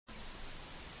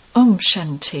Om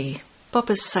Shanti,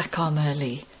 Baba Sakar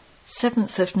Murli,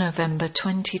 7th of November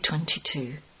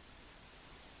 2022.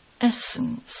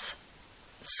 Essence.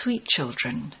 Sweet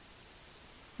children,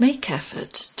 make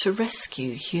effort to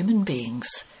rescue human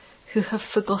beings who have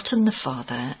forgotten the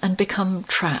Father and become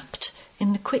trapped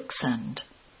in the quicksand.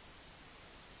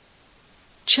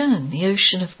 Churn the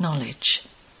ocean of knowledge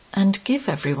and give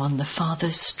everyone the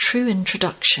Father's true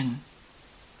introduction.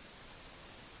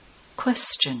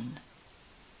 Question.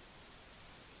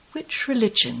 Which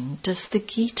religion does the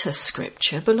Gita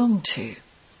scripture belong to?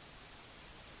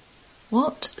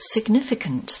 What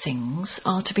significant things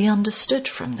are to be understood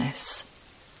from this?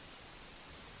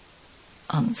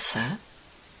 Answer.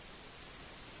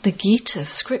 The Gita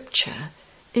scripture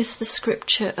is the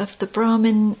scripture of the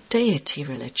Brahmin deity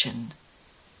religion.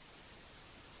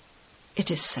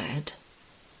 It is said,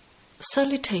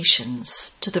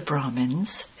 "Salutations to the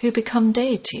Brahmins who become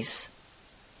deities."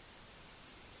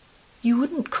 You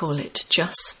wouldn't call it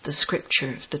just the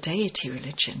scripture of the deity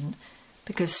religion,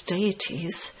 because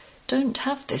deities don't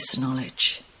have this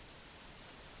knowledge.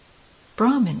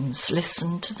 Brahmins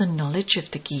listen to the knowledge of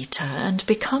the Gita and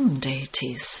become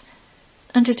deities,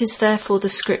 and it is therefore the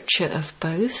scripture of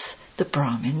both the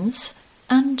Brahmins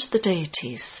and the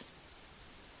deities.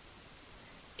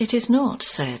 It is not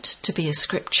said to be a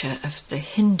scripture of the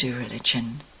Hindu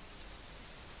religion.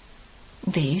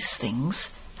 These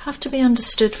things have to be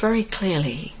understood very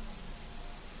clearly.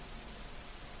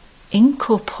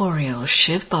 Incorporeal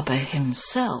Shiv Baba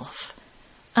himself,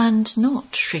 and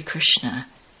not Sri Krishna,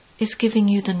 is giving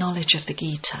you the knowledge of the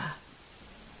Gita.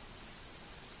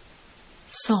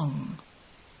 Song.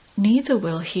 Neither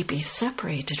will he be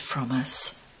separated from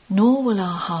us, nor will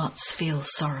our hearts feel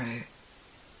sorrow.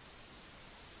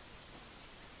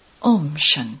 Om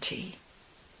Shanti.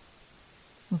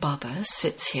 Baba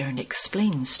sits here and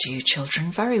explains to you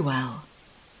children very well.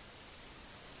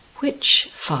 Which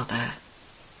Father?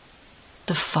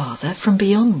 The Father from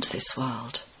beyond this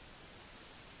world.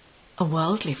 A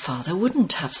worldly father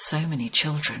wouldn't have so many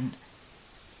children.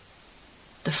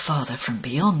 The Father from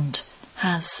beyond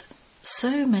has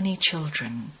so many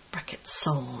children,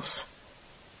 souls,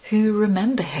 who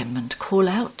remember him and call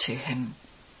out to him.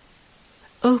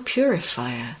 O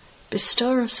Purifier,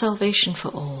 bestower of salvation for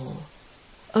all,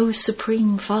 O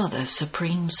Supreme Father,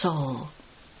 Supreme Soul.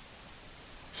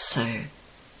 So,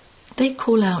 they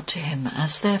call out to him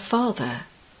as their Father.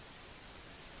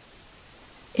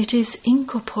 It is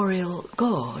incorporeal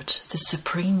God, the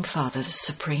Supreme Father, the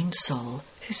Supreme Soul,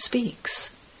 who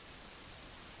speaks.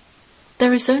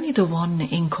 There is only the one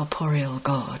incorporeal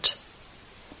God,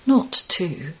 not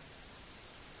two.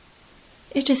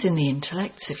 It is in the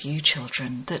intellects of you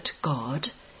children that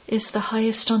God is the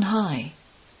highest on high.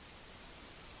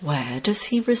 Where does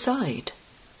he reside?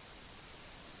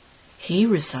 He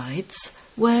resides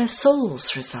where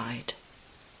souls reside.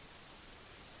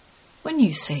 When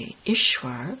you say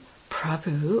Ishwar,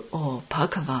 Prabhu or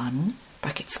Bhagavan,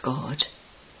 God,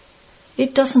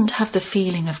 it doesn't have the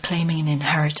feeling of claiming an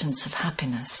inheritance of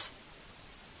happiness.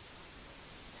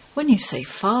 When you say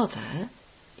Father,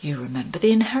 you remember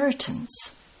the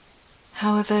inheritance.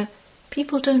 However,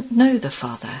 people don't know the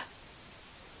Father.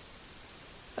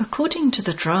 According to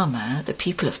the drama, the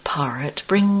people of Bharat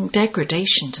bring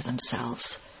degradation to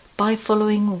themselves by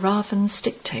following Ravan's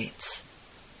dictates.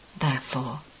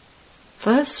 Therefore,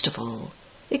 first of all,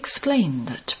 explain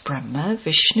that Brahma,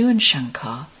 Vishnu and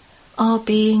Shankar are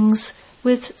beings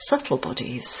with subtle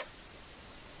bodies,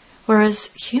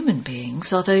 whereas human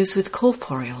beings are those with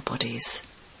corporeal bodies.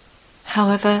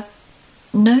 However,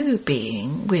 no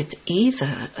being with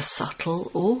either a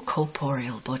subtle or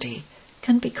corporeal body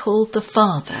can be called the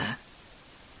Father.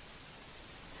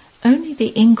 Only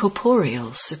the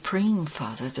incorporeal Supreme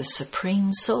Father, the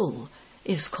Supreme Soul,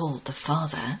 is called the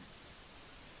Father.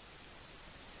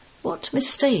 What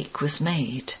mistake was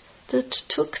made that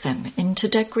took them into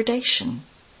degradation?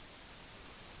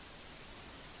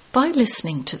 By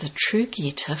listening to the true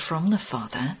Gita from the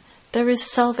Father, there is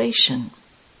salvation.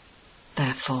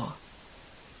 Therefore,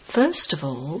 first of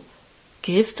all,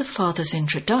 give the Father's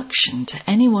introduction to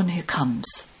anyone who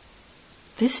comes.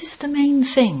 This is the main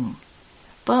thing,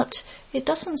 but it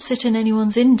doesn't sit in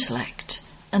anyone's intellect,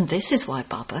 and this is why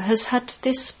Baba has had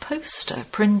this poster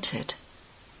printed.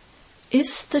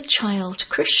 Is the child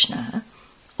Krishna,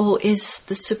 or is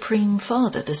the Supreme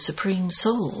Father, the Supreme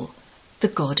Soul, the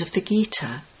God of the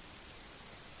Gita?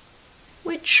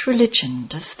 Which religion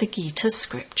does the Gita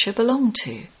scripture belong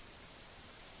to?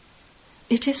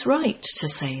 It is right to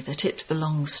say that it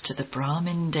belongs to the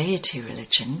Brahmin deity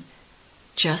religion,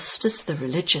 just as the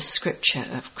religious scripture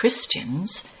of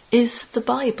Christians is the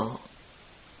Bible.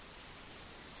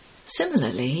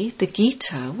 Similarly, the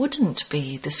Gita wouldn't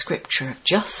be the scripture of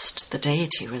just the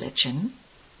deity religion.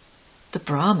 The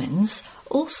Brahmins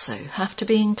also have to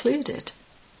be included.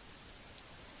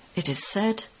 It is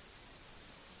said,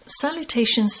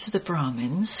 "Salutations to the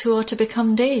Brahmins who are to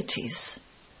become deities."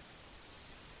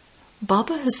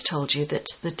 Baba has told you that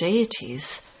the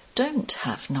deities don't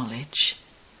have knowledge.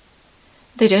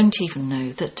 They don't even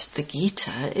know that the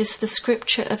Gita is the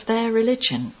scripture of their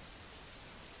religion.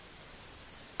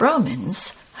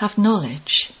 Brahmins have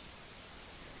knowledge.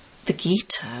 The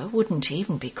Gita wouldn't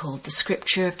even be called the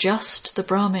scripture of just the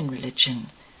Brahmin religion,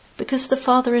 because the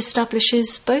Father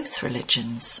establishes both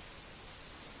religions.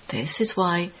 This is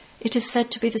why it is said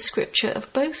to be the scripture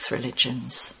of both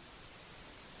religions.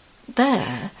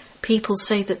 There, people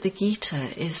say that the Gita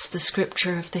is the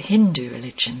scripture of the Hindu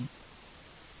religion.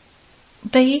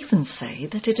 They even say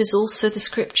that it is also the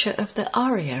scripture of the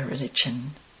Arya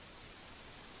religion.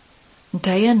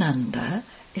 Dayananda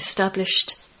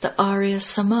established the Arya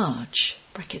Samaj,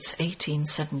 brackets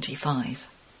 1875.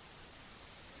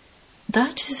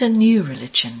 That is a new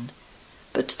religion,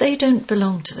 but they don't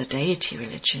belong to the deity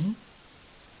religion.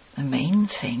 The main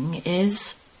thing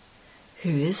is, who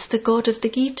is the God of the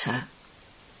Gita?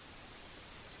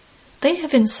 They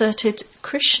have inserted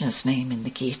Krishna's name in the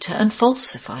Gita and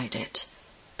falsified it,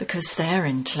 because their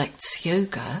intellect's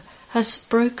yoga has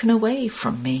broken away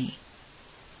from me.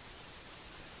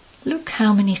 Look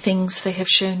how many things they have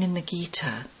shown in the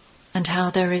Gita, and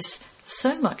how there is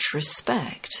so much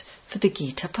respect for the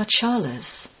Gita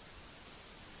Pachalas.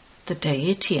 The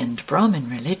deity and Brahmin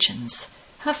religions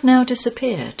have now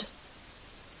disappeared.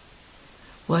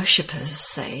 Worshippers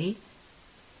say,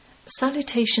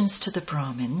 "Salutations to the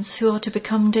Brahmins who are to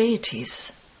become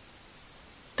deities."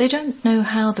 They don't know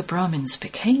how the Brahmins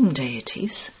became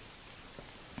deities.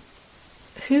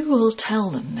 Who will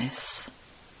tell them this?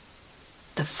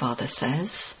 The Father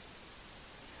says,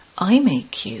 "I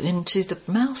make you into the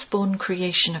mouth-born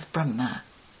creation of Brahma,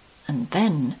 and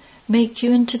then make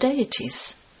you into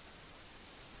deities."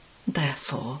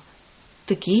 Therefore,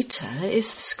 the Gita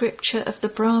is the scripture of the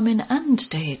Brahmin and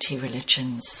deity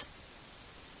religions.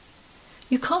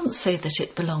 You can't say that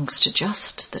it belongs to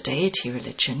just the deity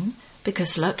religion,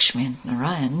 because Lakshmi and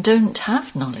Narayan don't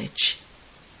have knowledge.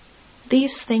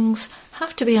 These things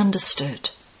have to be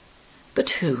understood, but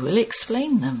who will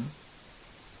explain them?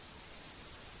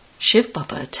 Shiv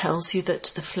Baba tells you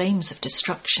that the flames of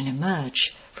destruction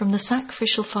emerge from the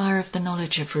sacrificial fire of the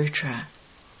knowledge of Rudra.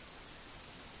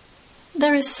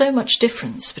 There is so much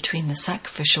difference between the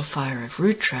sacrificial fire of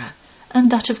Rudra and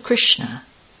that of Krishna.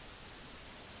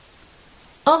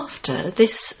 After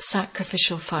this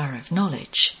sacrificial fire of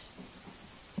knowledge,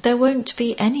 there won't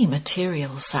be any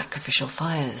material sacrificial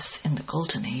fires in the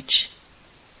Golden Age.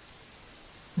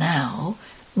 Now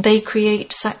they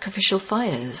create sacrificial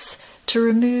fires to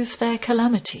remove their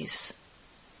calamities.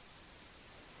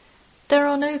 There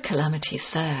are no calamities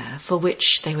there for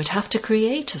which they would have to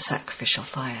create a sacrificial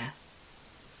fire.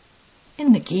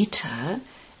 In the Gita,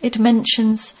 it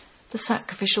mentions the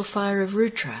sacrificial fire of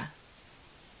Rudra,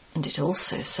 and it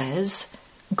also says,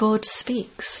 God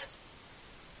speaks.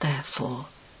 Therefore,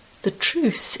 the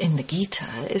truth in the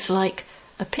Gita is like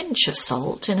a pinch of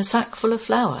salt in a sack full of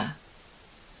flour.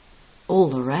 All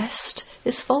the rest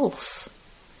is false.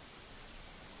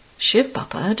 Shiv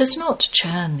Baba does not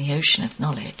churn the ocean of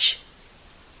knowledge.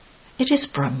 It is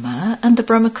Brahma and the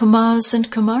Brahma Kumars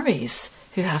and Kumaris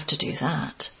who have to do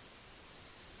that.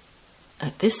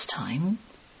 At this time,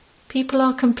 people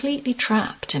are completely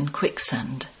trapped in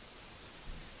quicksand.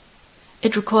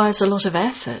 It requires a lot of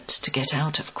effort to get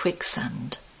out of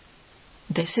quicksand.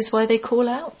 This is why they call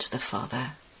out to the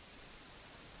Father.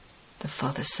 The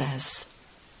Father says,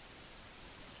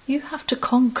 "You have to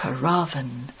conquer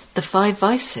Ravan, the 5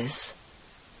 vices.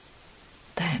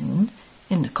 Then,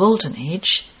 in the Golden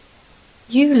Age,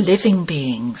 you living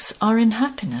beings are in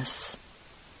happiness."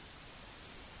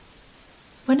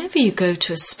 Whenever you go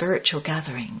to a spiritual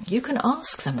gathering, you can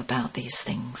ask them about these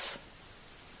things.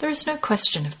 There is no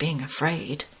question of being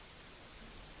afraid.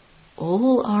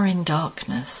 All are in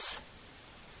darkness.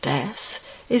 Death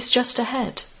is just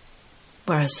ahead,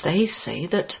 whereas they say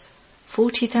that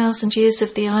 40,000 years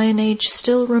of the Iron Age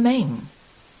still remain.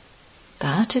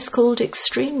 That is called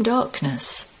extreme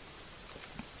darkness.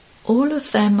 All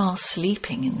of them are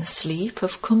sleeping in the sleep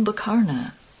of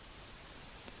Kumbhakarna.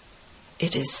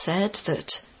 It is said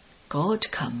that God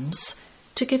comes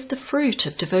to give the fruit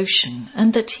of devotion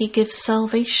and that he gives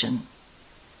salvation.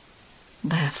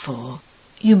 Therefore,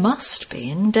 you must be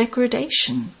in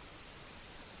degradation.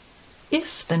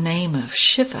 If the name of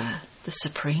Shiva, the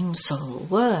Supreme Soul,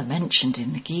 were mentioned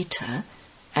in the Gita,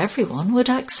 everyone would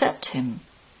accept him.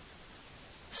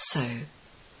 So,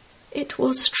 it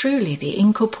was truly the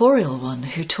incorporeal one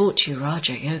who taught you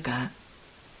Raja Yoga.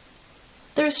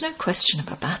 There is no question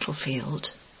of a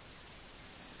battlefield.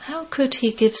 How could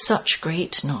he give such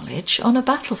great knowledge on a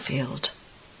battlefield?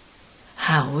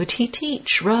 How would he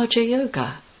teach Raja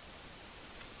Yoga?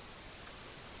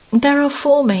 There are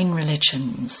 4 main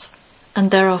religions, and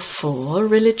there are 4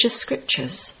 religious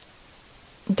scriptures.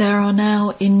 There are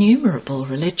now innumerable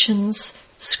religions,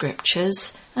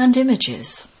 scriptures, and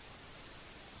images.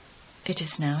 It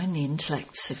is now in the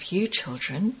intellects of you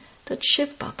children that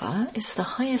Shiv Baba is the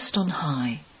highest on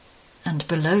high, and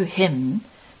below him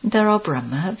there are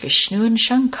Brahma, Vishnu and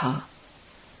Shankar.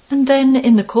 And then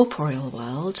in the corporeal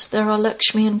world there are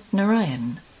Lakshmi and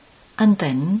Narayan, and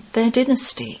then their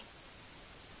dynasty.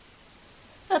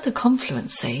 At the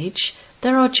confluence age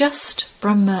there are just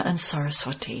Brahma and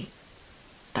Saraswati.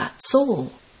 That's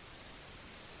all.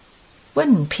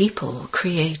 When people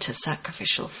create a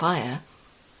sacrificial fire,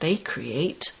 they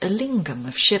create a lingam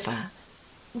of Shiva,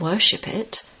 worship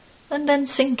it, and then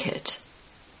sink it.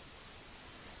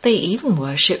 They even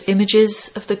worship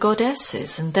images of the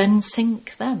goddesses and then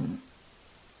sink them.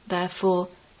 Therefore,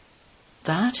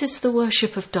 that is the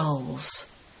worship of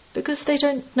dolls, because they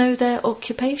don't know their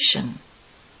occupation.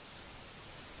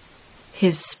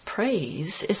 His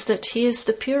praise is that he is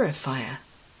the purifier.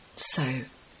 So,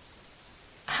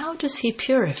 how does he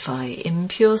purify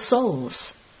impure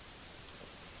souls?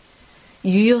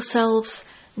 You yourselves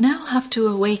now have to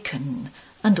awaken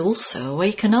and also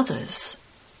awaken others.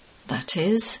 That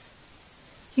is,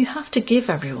 you have to give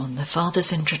everyone the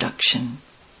Father's introduction.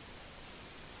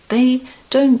 They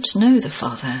don't know the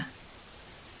Father.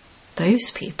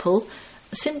 Those people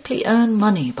simply earn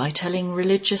money by telling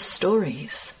religious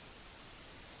stories.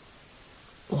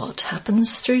 What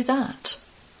happens through that?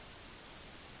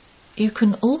 You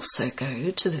can also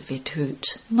go to the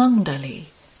Vidhut Mandali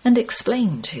and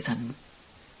explain to them.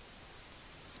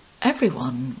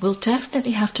 Everyone will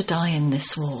definitely have to die in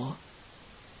this war.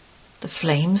 The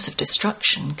flames of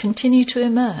destruction continue to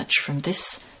emerge from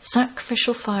this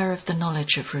sacrificial fire of the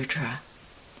knowledge of Rudra.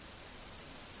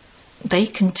 They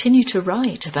continue to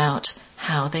write about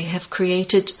how they have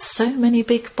created so many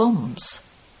big bombs.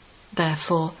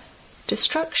 Therefore,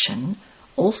 destruction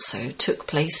also took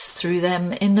place through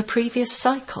them in the previous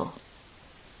cycle.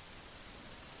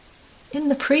 In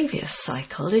the previous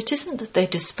cycle, it isn't that they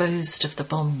disposed of the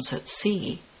bombs at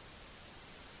sea.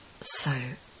 So,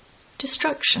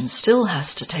 destruction still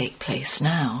has to take place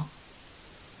now.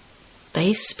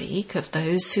 They speak of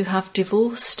those who have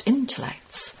divorced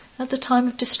intellects at the time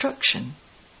of destruction.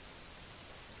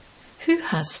 Who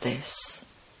has this?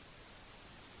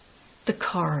 The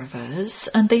Kauravas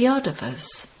and the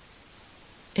Yadavas.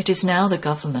 It is now the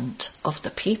government of the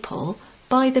people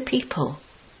by the people.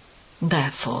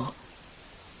 Therefore,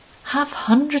 have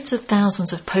hundreds of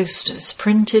thousands of posters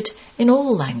printed in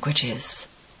all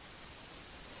languages.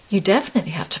 You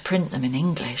definitely have to print them in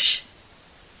English.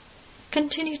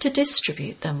 Continue to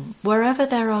distribute them wherever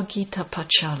there are Gita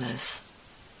Pachalas.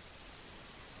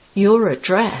 Your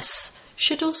address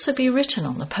should also be written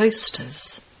on the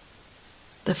posters.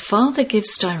 The Father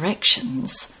gives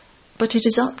directions, but it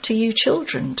is up to you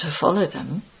children to follow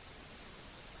them.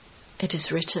 It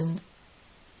is written,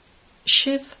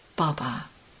 Shiv Baba.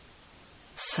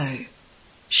 So,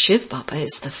 Shiv Baba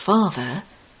is the Father,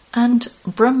 and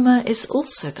Brahma is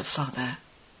also the Father.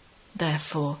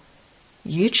 Therefore,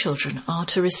 you children are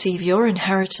to receive your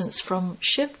inheritance from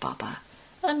Shiv Baba,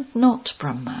 and not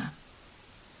Brahma.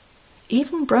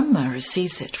 Even Brahma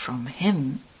receives it from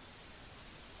him.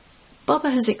 Baba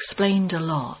has explained a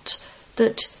lot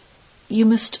that you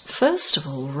must first of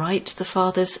all write the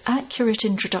Father's accurate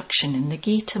introduction in the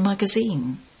Gita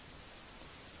magazine.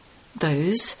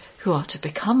 Those who are to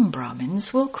become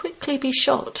Brahmins will quickly be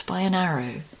shot by an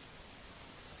arrow.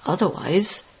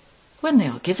 Otherwise, when they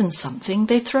are given something,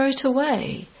 they throw it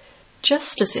away,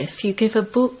 just as if you give a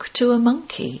book to a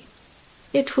monkey.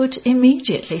 It would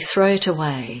immediately throw it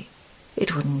away.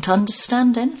 It wouldn't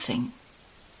understand anything.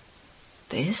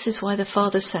 This is why the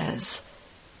Father says,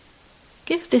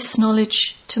 give this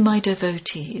knowledge to my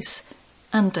devotees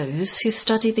and those who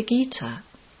study the Gita.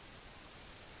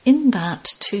 In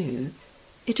that, too,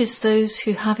 it is those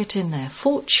who have it in their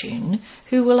fortune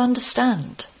who will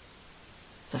understand.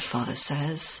 The Father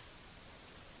says,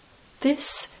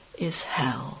 this is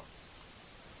hell.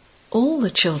 All the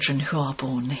children who are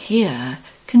born here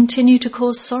continue to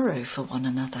cause sorrow for one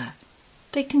another.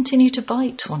 They continue to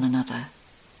bite one another.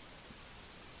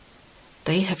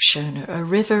 They have shown a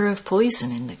river of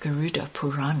poison in the Garuda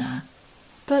Purana,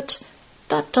 but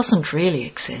that doesn't really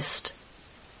exist.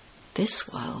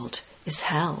 this world is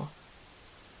hell.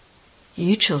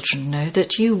 You children know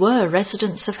that you were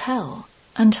residents of hell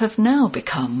and have now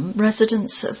become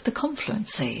residents of the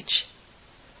confluence age,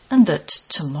 and that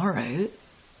tomorrow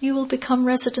you will become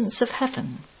residents of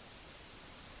heaven.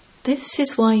 This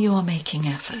is why you are making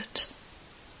effort.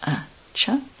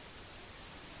 Acha.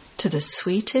 To the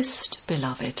sweetest,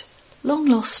 beloved, long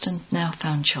lost and now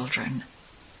found children,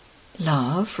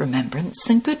 love, remembrance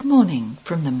and good morning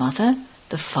from the mother,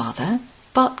 the father,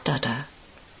 Bap Dada.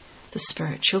 The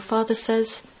spiritual father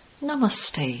says,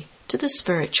 Namaste to the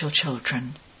spiritual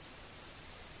children.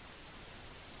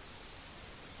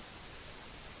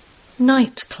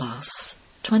 Night Class,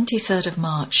 23rd of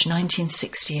March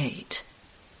 1968.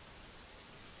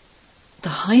 The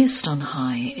highest on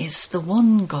high is the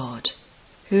one God,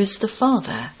 who is the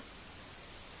Father.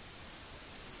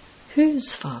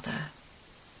 Whose Father?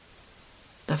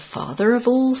 The Father of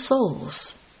all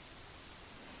souls.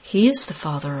 He is the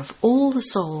Father of all the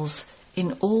souls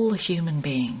in all the human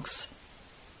beings.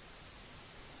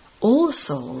 All the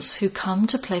souls who come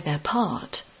to play their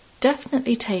part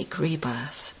definitely take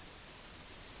rebirth.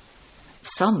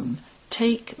 Some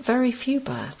take very few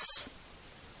births.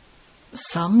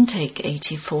 Some take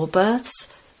 84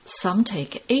 births, some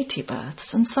take 80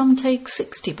 births, and some take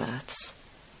 60 births.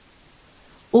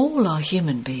 All are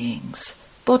human beings,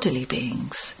 bodily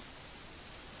beings.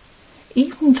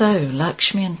 Even though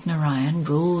Lakshmi and Narayan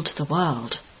ruled the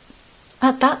world,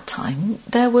 at that time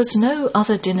there was no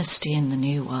other dynasty in the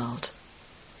new world.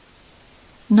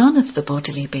 None of the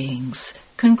bodily beings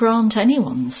can grant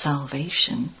anyone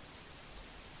salvation.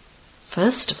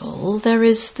 First of all, there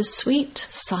is the sweet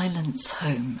silence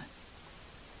home.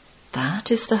 That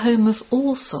is the home of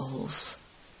all souls.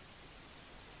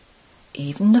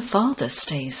 Even the Father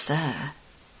stays there.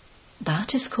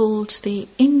 That is called the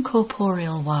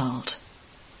incorporeal world.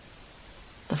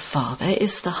 The Father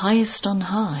is the highest on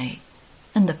high,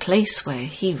 and the place where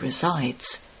he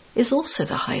resides is also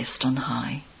the highest on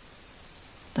high.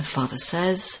 The Father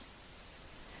says,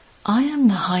 I am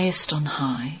the highest on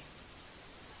high.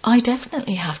 I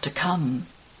definitely have to come.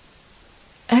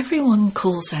 Everyone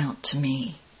calls out to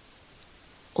me.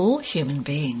 All human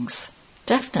beings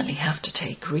definitely have to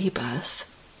take rebirth.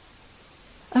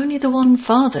 Only the one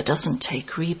Father doesn't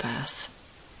take rebirth.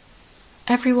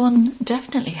 Everyone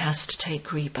definitely has to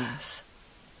take rebirth.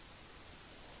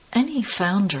 Any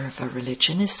founder of a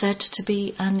religion is said to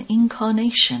be an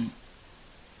incarnation.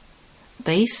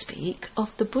 They speak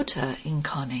of the Buddha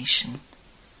incarnation.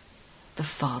 The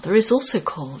Father is also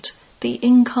called the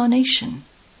Incarnation.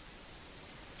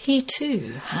 He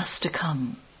too has to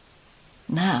come.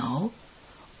 Now,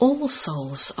 all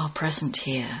souls are present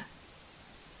here.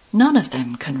 None of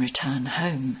them can return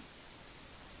home.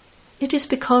 It is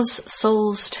because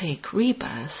souls take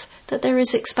rebirth that there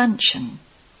is expansion.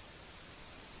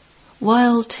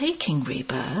 While taking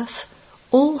rebirth,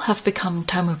 all have become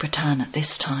Tamupatan at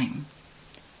this time.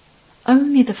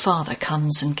 Only the Father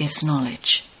comes and gives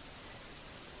knowledge.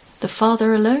 The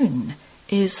Father alone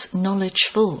is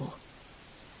knowledgeful.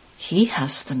 He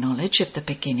has the knowledge of the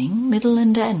beginning, middle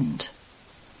and end.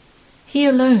 He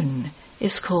alone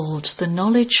is called the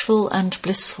knowledgeful and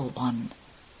blissful one,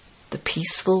 the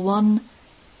peaceful one,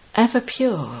 ever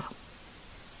pure.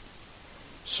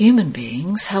 Human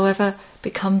beings, however,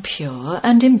 become pure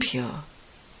and impure.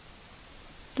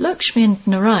 Lakshmi and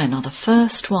Narayan are the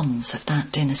first ones of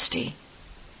that dynasty.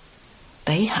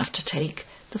 They have to take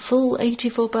the full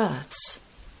 84 births.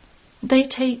 They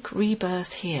take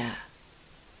rebirth here.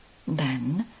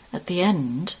 Then, at the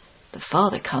end, the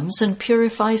Father comes and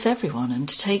purifies everyone and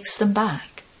takes them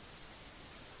back.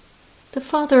 The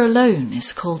Father alone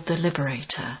is called the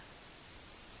Liberator.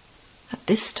 At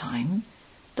this time,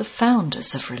 the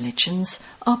founders of religions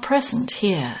are present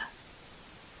here.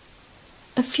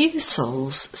 A few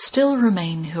souls still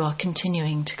remain who are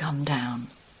continuing to come down.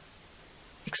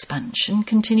 Expansion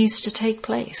continues to take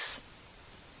place.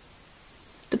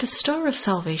 The bestower of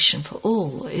salvation for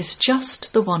all is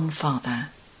just the one Father.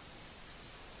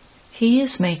 He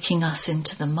is making us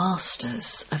into the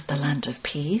masters of the land of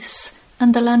peace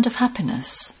and the land of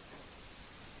happiness.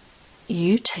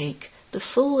 You take the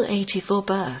full 84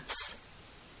 births.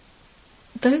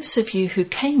 Those of you who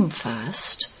came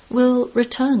first will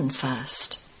return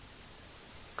first.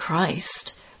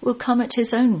 Christ will come at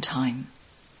his own time.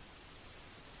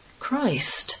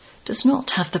 Christ does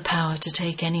not have the power to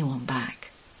take anyone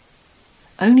back.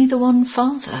 Only the one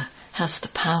Father has the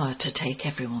power to take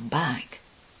everyone back.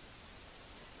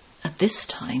 At this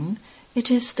time,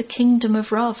 it is the kingdom of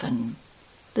Ravan,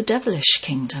 the devilish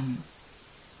kingdom.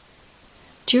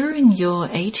 During your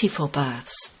 84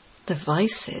 births, The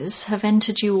vices have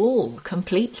entered you all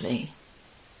completely.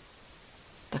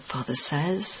 The Father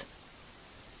says,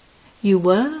 "You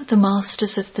were the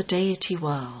masters of the deity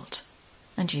world,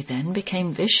 and you then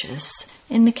became vicious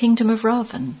in the kingdom of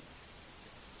Ravan.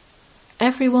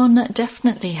 Everyone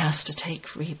definitely has to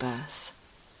take rebirth.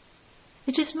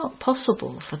 It is not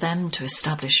possible for them to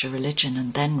establish a religion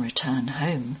and then return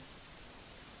home.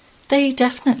 They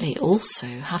definitely also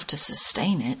have to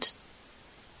sustain it.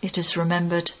 It is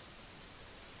remembered.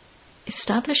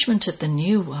 Establishment of the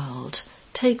new world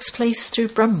takes place through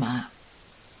Brahma.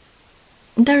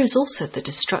 There is also the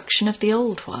destruction of the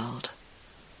old world.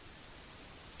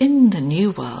 In the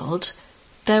new world,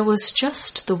 there was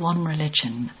just the one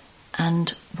religion and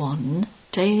one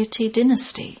deity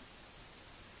dynasty.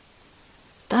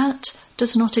 That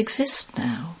does not exist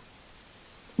now.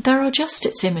 There are just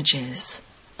its images,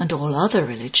 and all other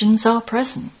religions are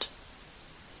present.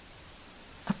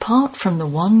 Apart from the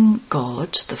one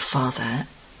God, the Father,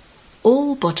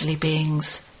 all bodily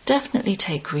beings definitely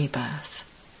take rebirth.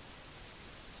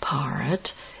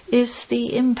 Bharat is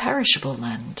the imperishable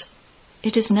land.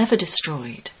 It is never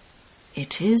destroyed.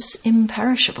 It is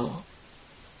imperishable.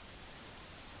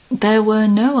 There were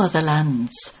no other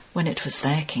lands when it was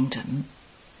their kingdom.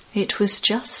 It was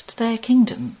just their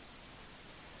kingdom.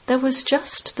 There was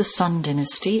just the Sun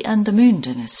dynasty and the Moon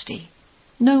dynasty,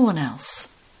 no one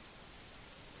else.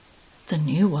 The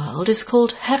new world is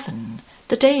called Heaven,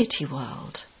 the deity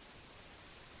world.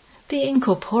 The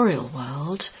incorporeal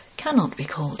world cannot be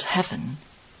called Heaven.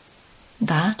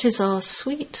 That is our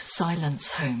sweet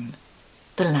silence home,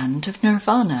 the land of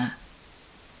Nirvana.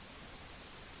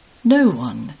 No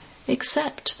one,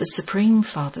 except the Supreme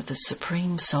Father, the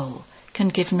Supreme Soul, can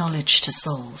give knowledge to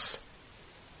souls.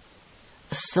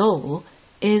 A soul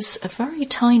is a very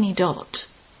tiny dot.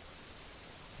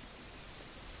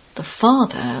 The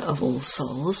Father of all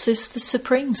souls is the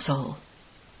Supreme Soul.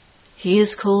 He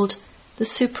is called the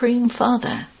Supreme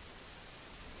Father.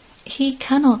 He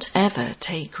cannot ever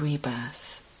take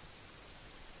rebirth.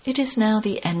 It is now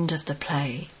the end of the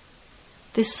play.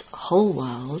 This whole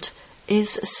world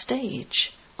is a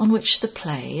stage on which the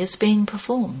play is being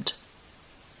performed.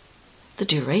 The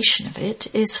duration of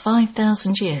it is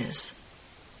 5,000 years.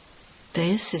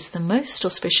 This is the most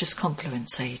auspicious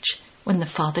confluence age, when the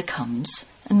Father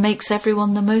comes and makes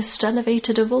everyone the most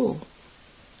elevated of all.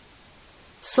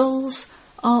 Souls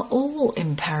are all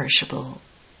imperishable.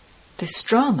 This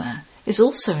drama is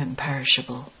also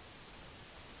imperishable.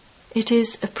 It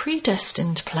is a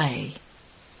predestined play.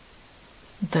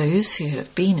 Those who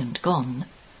have been and gone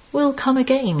will come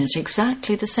again at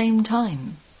exactly the same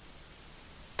time.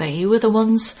 They were the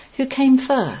ones who came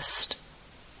first.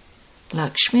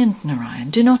 Lakshmi and Narayan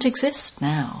do not exist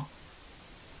now.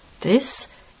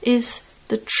 This is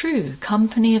the true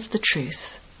company of the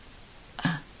truth.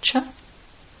 Acha.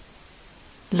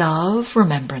 Love,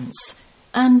 remembrance,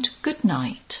 and good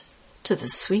night to the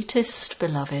sweetest,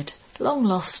 beloved,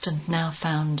 long-lost and now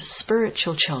found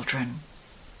spiritual children.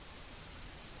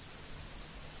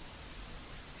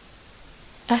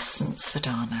 Essence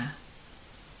Vedana.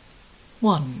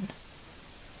 1.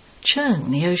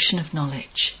 Churn the ocean of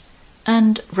knowledge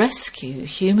and rescue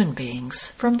human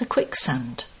beings from the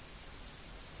quicksand.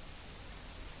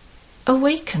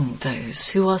 Awaken those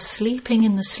who are sleeping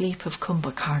in the sleep of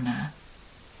Kumbhakarna.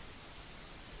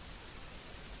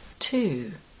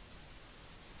 2.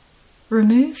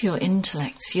 Remove your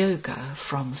intellect's yoga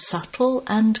from subtle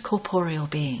and corporeal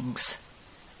beings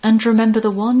and remember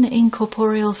the one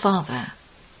incorporeal Father.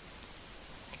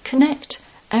 Connect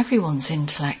everyone's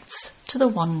intellects to the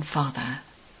one Father.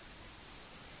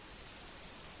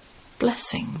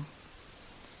 Blessing.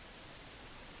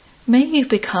 May you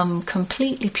become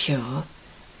completely pure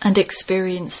and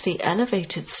experience the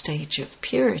elevated stage of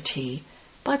purity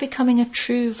by becoming a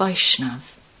true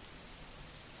Vaishnav.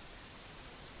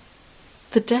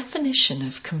 The definition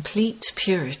of complete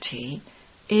purity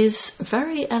is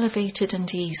very elevated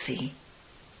and easy.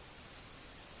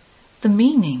 The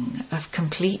meaning of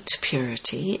complete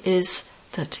purity is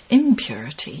that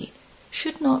impurity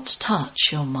should not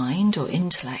touch your mind or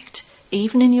intellect,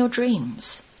 even in your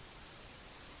dreams.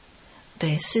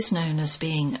 This is known as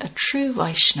being a true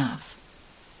Vaishnav.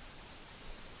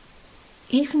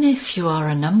 Even if you are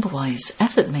a number-wise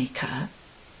effort maker,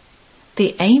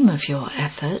 the aim of your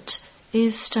effort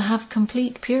is to have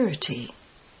complete purity.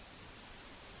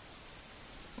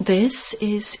 This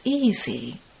is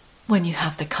easy when you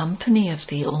have the company of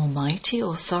the Almighty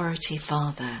Authority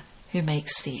Father who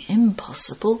makes the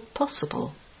impossible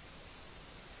possible.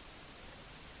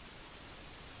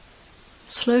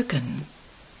 Slogan.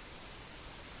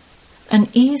 An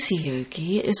easy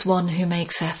yogi is one who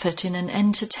makes effort in an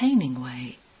entertaining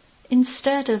way,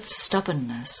 instead of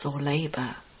stubbornness or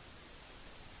labour.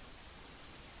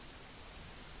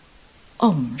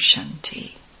 Om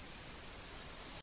Shanti.